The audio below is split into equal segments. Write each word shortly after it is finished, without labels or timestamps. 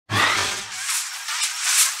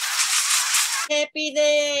happy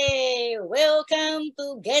day. Welcome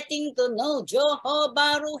to Getting to Know Johor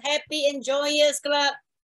Bahru Happy and Joyous Club.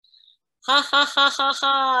 Ha ha ha ha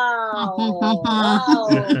ha. Wow.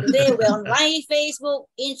 Today we're on live Facebook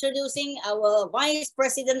introducing our Vice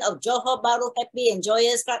President of Johor Bahru Happy and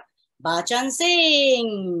Joyous Club, Bachan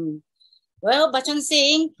Singh. Well, Bachan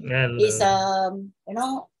Singh is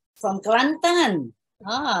from Kelantan.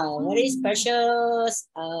 Very special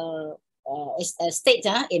state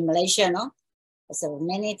in Malaysia, no? So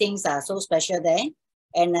many things are so special there.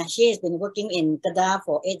 And she has been working in Kedah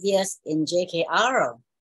for 8 years in JKR.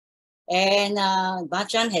 And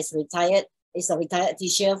Bachan has retired, is a retired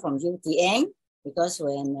teacher from UTM because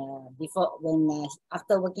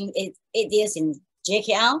after working eight years in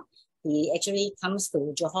JKR, he actually comes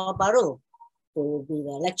to Johor Bahru to be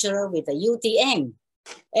the lecturer with the UTM.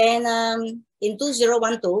 And in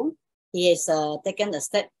 2012, he has taken a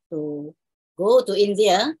step to go to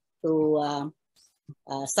India to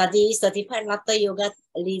study certified Laughter Yoga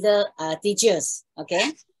leader teachers.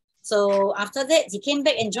 Okay, so after that, he came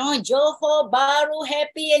back and joined Johor Bahru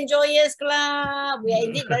Happy and Joyous Club. We are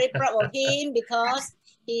indeed very proud of him because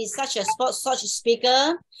he is such a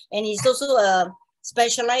speaker, and he's also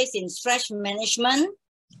specialized in stress management,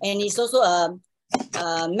 and he's also a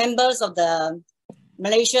members of the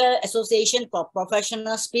Malaysia Association for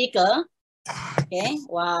Professional Speaker. Okay,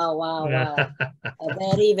 wow. A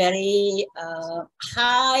very, very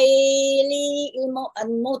highly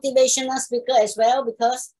motivational speaker as well,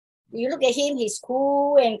 because you look at him, he's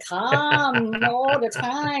cool and calm all the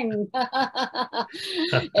time.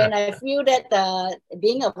 And I feel that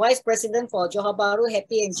being a vice president for Johor Bahru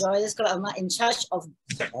Happy and Joyous Club, in charge of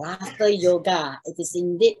laughter yoga, it is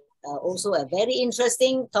indeed also a very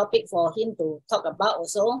interesting topic for him to talk about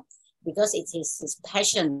also, because it is his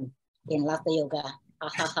passion in laughter yoga.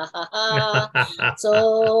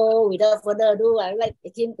 So without further ado, I'd like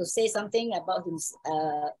him to say something about his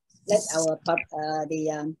let our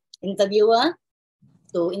interviewer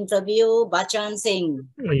to interview Bachan Singh.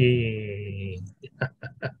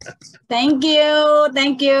 Thank you,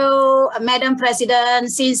 Madam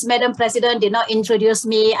President. Since Madam President did not introduce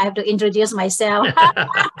me, I have to introduce myself.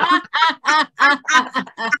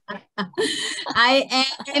 I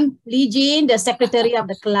am Lee Jin, the secretary of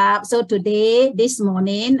the club. So today, this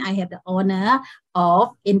morning, I have the honor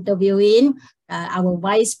of interviewing our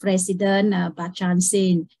Vice President, Bachan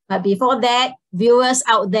Singh. But before that, viewers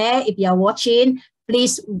out there, if you are watching,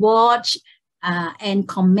 please watch and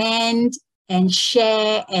comment and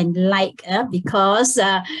share and like, because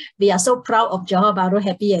we are so proud of Johor Bahru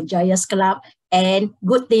Happy and Joyous Club, and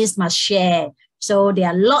good things must share. So there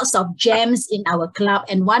are lots of gems in our club,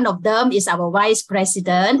 and one of them is our Vice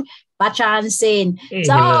President, Bachan Singh.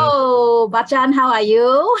 So, Bachan, how are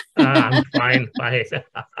you? I'm fine.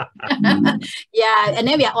 Yeah, and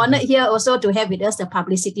then we are honored here also to have with us the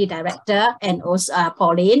Publicity Director, and also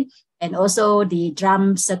Pauline, and also the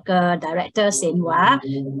Drum Circle Director, Senwa.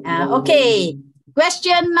 Okay,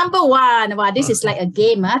 question number one. Wow, this is like a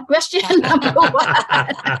game, huh? Question number one.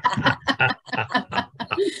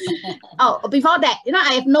 Oh, before that,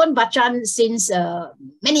 I have known Bachan since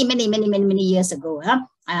many years ago.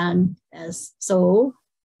 And so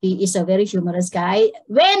he is a very humorous guy.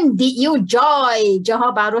 When did you join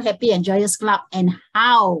Johor Bahru Happy and Joyous Club, and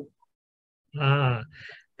how?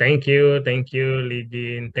 Thank you, Lee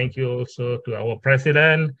Jin. Thank you also to our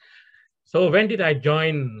president. So when did I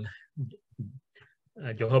join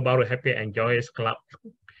Johor Bahru Happy and Joyous Club?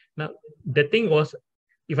 Now, the thing was,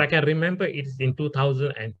 if I can remember, it's in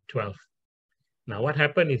 2012. Now, what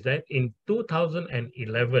happened is that in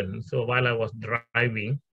 2011, so while I was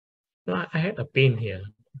driving, I had a pain here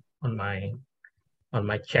on my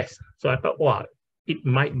chest. So I thought, wow, it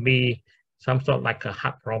might be some sort like a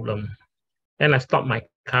heart problem. Then I stopped my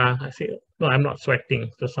car. I said, no, I'm not sweating,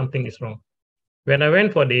 so something is wrong. When I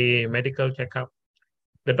went for the medical checkup,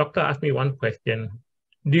 the doctor asked me one question.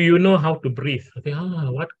 Do you know how to breathe? I said,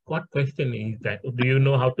 what question is that? Do you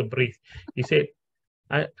know how to breathe? He said,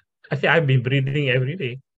 I said, I've been breathing every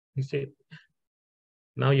day. He said,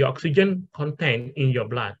 now your oxygen content in your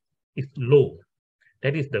blood is low.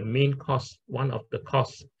 That is the main cause. One of the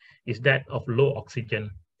cause is that of low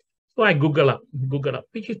oxygen. So I Google up,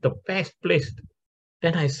 which is the best place.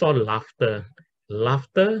 Then I saw laughter.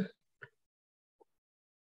 Laughter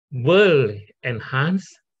will enhance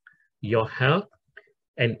your health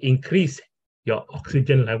and increase your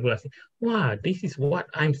oxygen level. I said, wow, this is what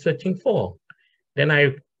I'm searching for. Then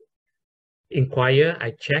I inquire,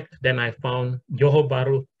 I checked, then I found Johor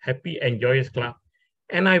Bahru Happy and Joyous Club.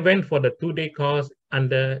 And I went for the 2-day course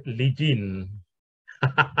under Lee Jin.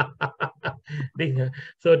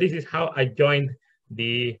 So this is how I joined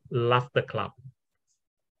the Laughter Club.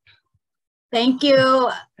 Thank you,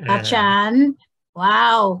 Bachan.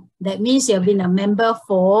 Wow, that means you've been a member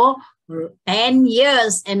for 10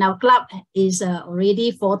 years and our club is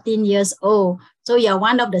already 14 years old. So you're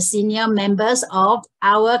one of the senior members of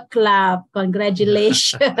our club.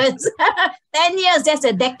 Congratulations. 10 years, that's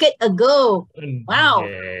a decade ago. Wow.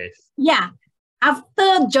 Yes. Yeah.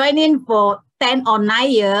 After joining for 10 or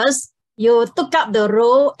 9 years, you took up the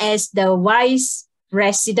role as the vice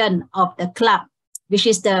president of the club, which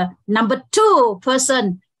is the number 2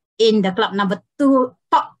 person in the club, number 2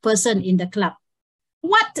 top person in the club.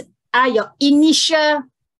 What are your initial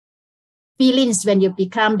feelings when you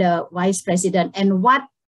become the vice president, and what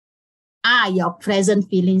are your present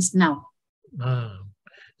feelings now?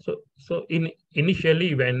 So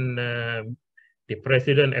initially when the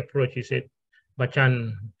president approached, he said,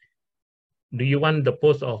 Bachan, do you want the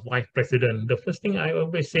post of vice president? The first thing I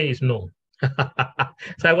always say is no.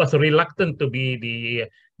 So I was reluctant to be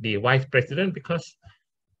the vice president because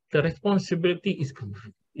the responsibility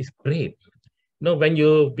is great. No, when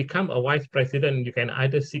you become a vice president, you can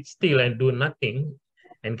either sit still and do nothing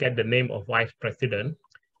and get the name of vice president,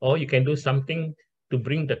 or you can do something to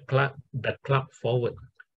bring the club forward.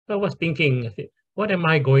 So I was thinking, what am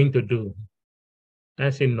I going to do? I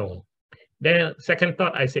said no. Then second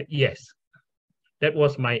thought, I said yes. That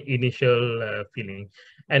was my initial feeling.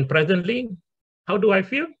 And presently, how do I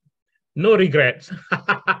feel? No regrets.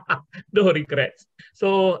 No regrets.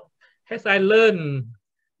 So as I learn,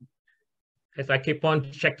 as I keep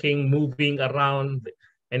on checking, moving around,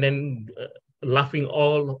 and then laughing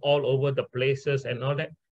all over the places and all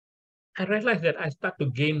that, I realized that I start to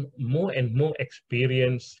gain more and more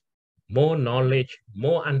experience, more knowledge,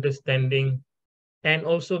 more understanding, and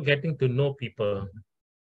also getting to know people.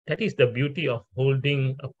 That is the beauty of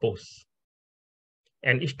holding a post.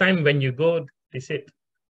 And each time when you go, they said,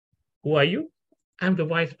 who are you? I'm the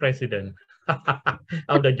vice president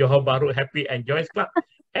of the Johor Bahru Happy and Joyous Club.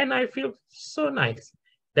 And I feel so nice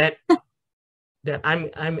that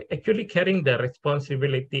I'm actually carrying the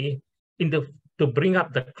responsibility to bring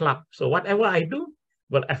up the club. So whatever I do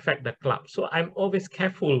will affect the club. So I'm always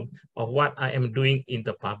careful of what I am doing in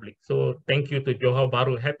the public. So thank you to Johor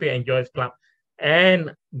Bahru Happy and Joyous Club.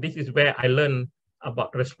 And this is where I learned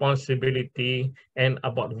about responsibility and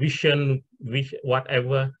about vision,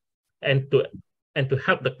 whatever, and to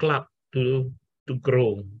help the club to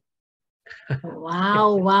grow.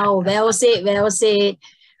 Wow, wow, well said, well said.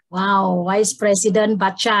 Wow, Vice President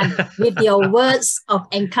Bachan, with your words of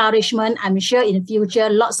encouragement, I'm sure in the future,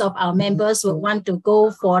 lots of our members will want to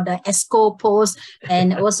go for the ESCO post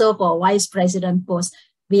and also for Vice President post.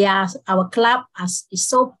 Our club is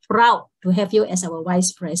so proud to have you as our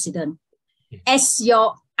Vice President. As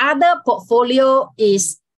your other portfolio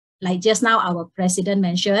is, like just now our President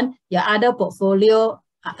mentioned, your other portfolio,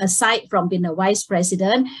 aside from being a Vice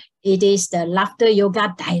President, it is the Laughter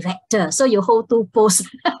Yoga Director. So you hold 2 posts.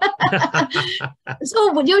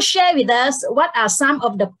 So would you share with us what are some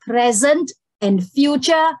of the present and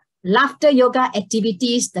future Laughter Yoga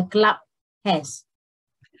activities the club has?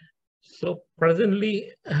 So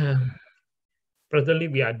presently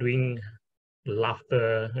we are doing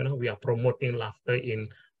laughter. We are promoting laughter in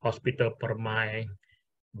Hospital Permai,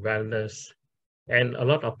 wellness, and a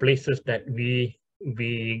lot of places that we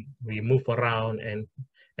move around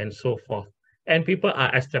and so forth. And people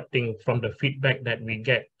are accepting from the feedback that we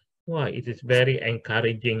get. Wow, it is very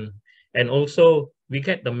encouraging. And also we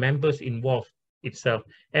get the members involved itself.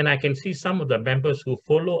 And I can see some of the members who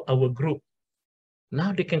follow our group.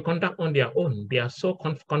 Now they can conduct on their own. They are so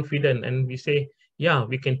confident, and we say, yeah,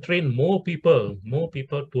 we can train more people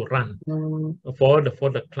to run for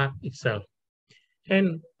the club itself.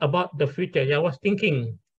 And about the future, I was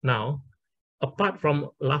thinking now, apart from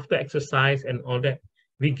laughter exercise and all that,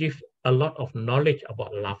 we give a lot of knowledge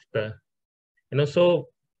about laughter. And also,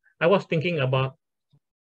 I was thinking about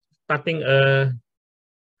starting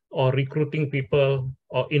or recruiting people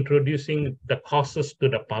or introducing the courses to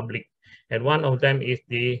the public. And one of them is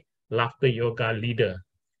the Laughter Yoga Leader.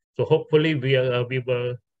 So hopefully we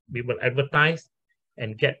will advertise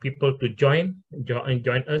and get people to join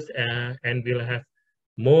us, and we'll have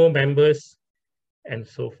more members and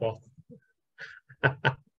so forth.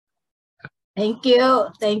 Thank you,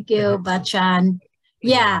 Bachan.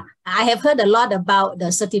 Yeah, I have heard a lot about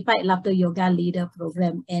the Certified Laughter Yoga Leader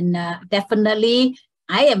program, and definitely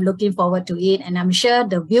I am looking forward to it, and I'm sure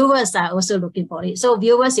the viewers are also looking for it. So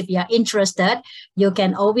viewers, if you are interested, you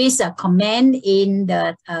can always comment in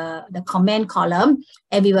the comment column,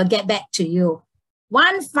 and we will get back to you.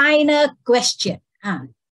 One final question.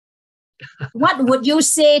 What would you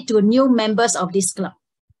say to new members of this club?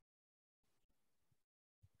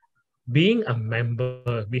 Being a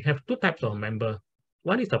member, we have two types of member.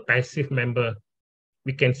 One is a passive member.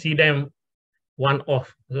 We can see them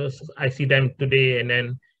one-off. So I see them today, and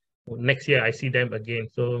then next year I see them again.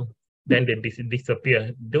 So then they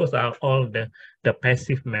disappear. Those are all the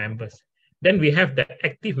passive members. Then we have the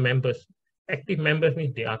active members. Active members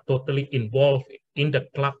means they are totally involved in the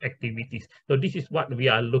club activities. So this is what we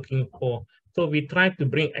are looking for. So we try to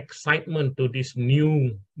bring excitement to these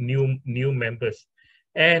new members.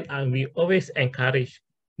 And we always encourage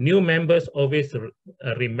new members, always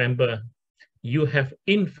remember, you have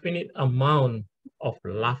infinite amount of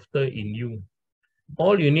laughter in you.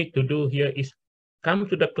 All you need to do here is come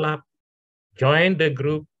to the club, join the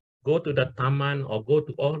group, go to the taman or go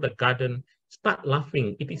to all the garden, start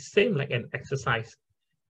laughing. It is same like an exercise.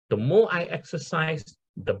 The more I exercise,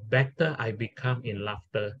 the better I become in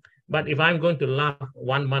laughter. But if I'm going to laugh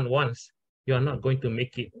 1 month once, you are not going to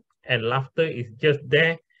make it. And laughter is just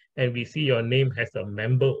there, and we see your name as a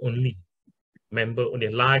member only,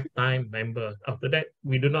 lifetime member. After that,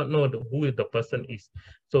 we do not know who the person is.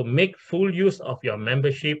 So make full use of your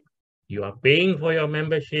membership. You are paying for your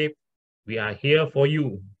membership. We are here for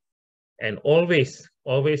you. And always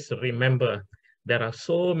remember, there are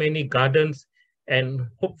so many gardens, and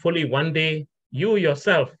hopefully one day you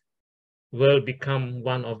yourself will become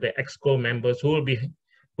one of the EXCO members who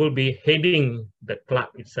will be heading the club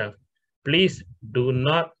itself. Please do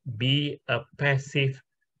not be a passive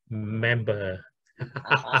member.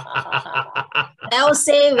 Well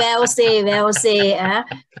say.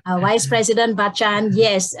 Vice President Bachan,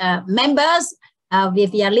 yes, members,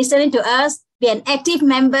 if you are listening to us, be an active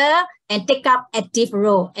member and take up active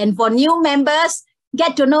role. And for new members,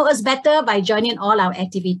 get to know us better by joining all our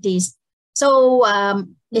activities. So,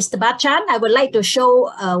 Mr. Bachan, I would like to show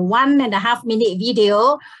a 1.5 minute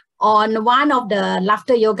video on one of the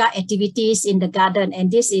laughter yoga activities in the garden.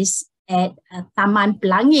 And this is at Taman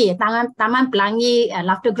Pelangi. Taman Pelangi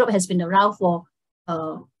laughter group has been around for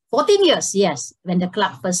 14 years, yes, when the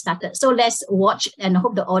club first started. So let's watch and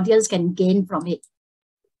hope the audience can gain from it.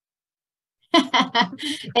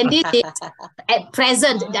 And this is at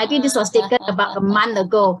present. I think this was taken about a month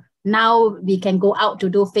ago. Now we can go out to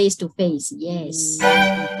do face-to-face. Yes.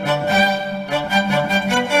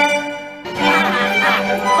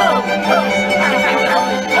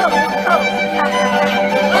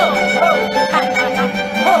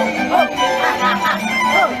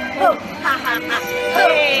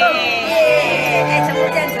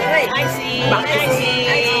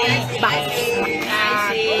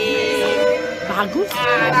 Bagus.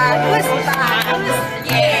 Very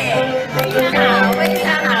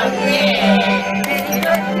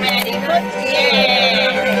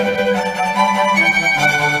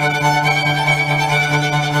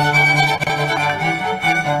good.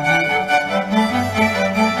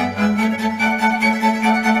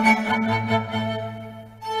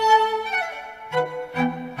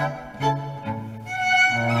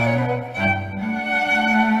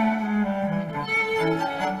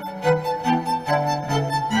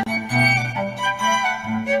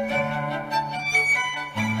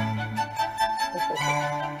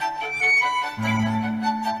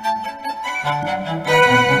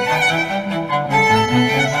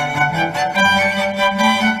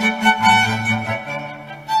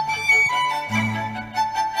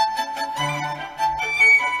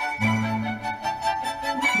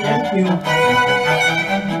 Thank you.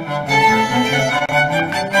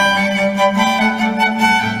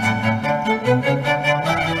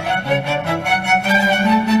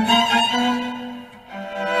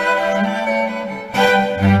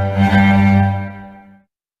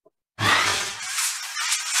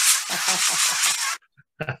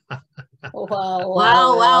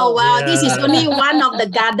 Wow. Yeah. This is only one of the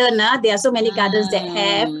garden. There are so many gardens that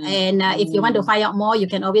have. And if you want to find out more, you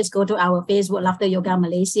can always go to our Facebook, Laughter Yoga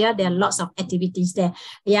Malaysia. There are lots of activities there.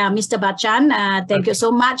 Yeah, Mr. Bachan, thank you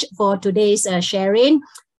so much for today's sharing.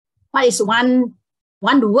 What is one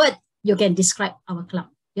word you can describe our club?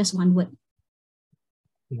 Just one word.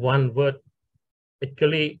 One word.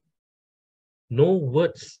 Actually, no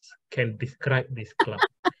words can describe this club.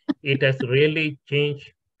 It has really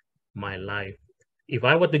changed my life. If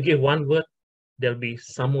I were to give one word, there'll be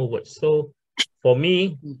some more words. So for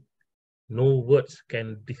me, no words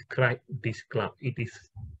can describe this club. It is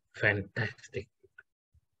fantastic.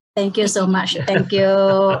 Thank you so much. Thank you,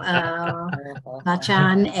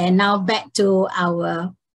 Bachan. And now back to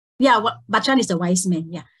our, Bachan is the wise man.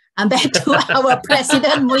 Yeah. I'm back to our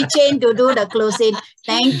president, Mui Chen, to do the closing.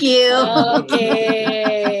 Thank you.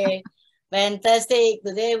 Okay. Fantastic.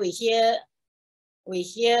 Today we hear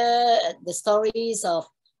the stories of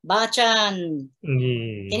Bachan.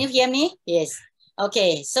 Can you hear me? Yes.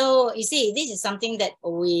 Okay, so you see, this is something that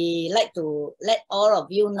we like to let all of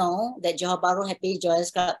you know, that Johor Bahru Happy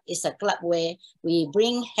Joyous Club is a club where we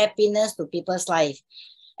bring happiness to people's life.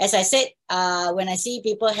 As I said, when I see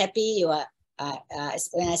people happy,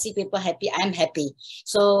 when I see people happy, I'm happy.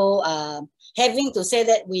 So having to say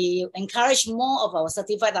that we encourage more of our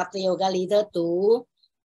certified laughter yoga leader to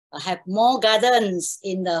have more gardens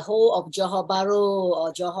in the whole of Johor Bahru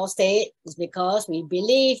or Johor State is because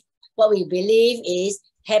what we believe is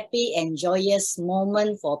happy and joyous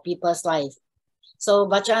moment for people's life. So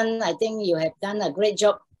Bachan, I think you have done a great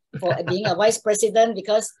job for being a vice president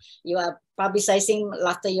because you are publicizing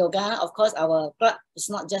laughter yoga. Of course, our club is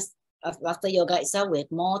not just laughter yoga itself. We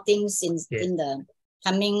have more things in the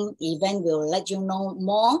coming event. We'll let you know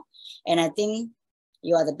more. And I think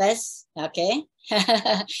you are the best. Okay.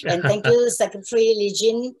 And thank you, Secretary Lee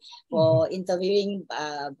Jin, for interviewing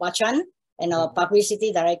Bachan. And our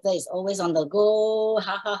publicity director is always on the go,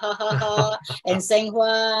 ha ha ha ha ha. And Seng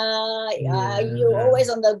Hua, you always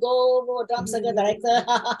on the go, drum circle director.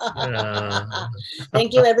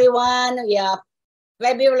 Thank you, everyone. We are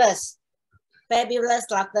fabulous, fabulous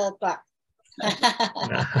laughter club.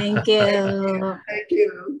 Thank you. Thank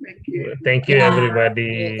you. Thank you. Thank you,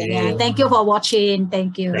 everybody. Yeah, thank you for watching.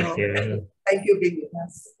 Thank you. Thank you. Thank you being with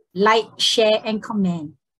us. Like, share, and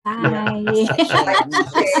comment. Bye. Like, share, and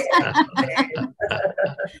comment.